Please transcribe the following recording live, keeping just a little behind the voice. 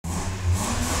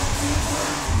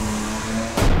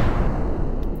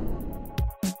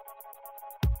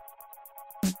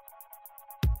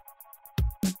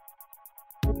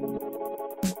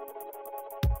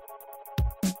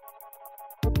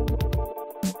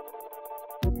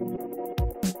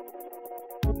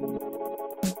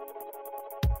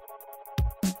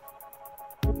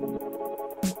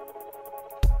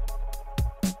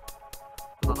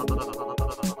Hey,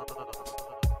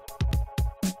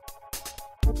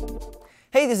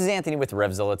 this is Anthony with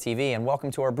RevZilla TV, and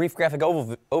welcome to our brief graphic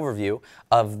overview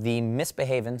of the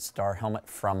Behavin star helmet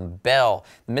from Bell.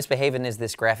 The Behavin is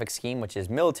this graphic scheme which is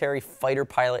military fighter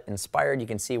pilot inspired. You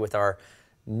can see with our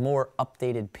more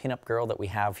updated pinup girl that we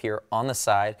have here on the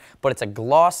side, but it's a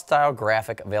gloss style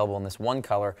graphic available in this one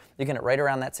color. You can get it right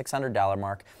around that $600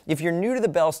 mark. If you're new to the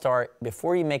Bell Star,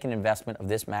 before you make an investment of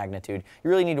this magnitude, you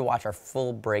really need to watch our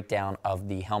full breakdown of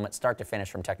the helmet start to finish,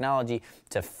 from technology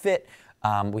to fit.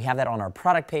 We have that on our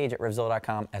product page at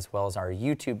RevZilla.com as well as our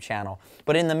YouTube channel.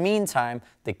 But in the meantime,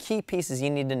 the key pieces you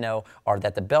need to know are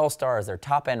that the Bell Star is their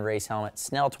top-end race helmet,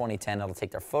 Snell 2010. It'll take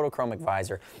their photochromic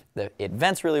visor. It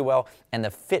vents really well, and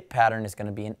the fit pattern is going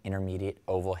to be an intermediate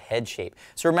oval head shape.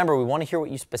 So remember, we want to hear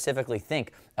what you specifically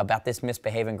think about this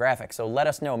Behavin graphic. So let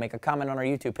us know. Make a comment on our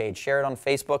YouTube page, share it on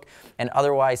Facebook, and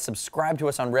otherwise subscribe to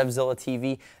us on RevZilla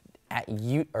TV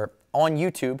on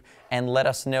YouTube, and let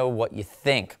us know what you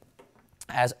think.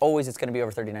 As always, it's going to be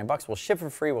over $39. We'll ship for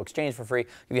free, we'll exchange for free,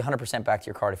 give you 100% back to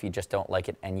your card if you just don't like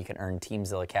it, and you can earn Team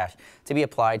Zilla cash to be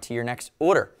applied to your next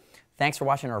order. Thanks for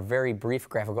watching our very brief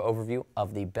graphical overview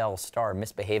of the Bell Star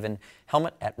Behavin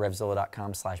helmet at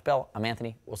RevZilla.com/Bell. I'm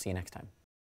Anthony. We'll see you next time.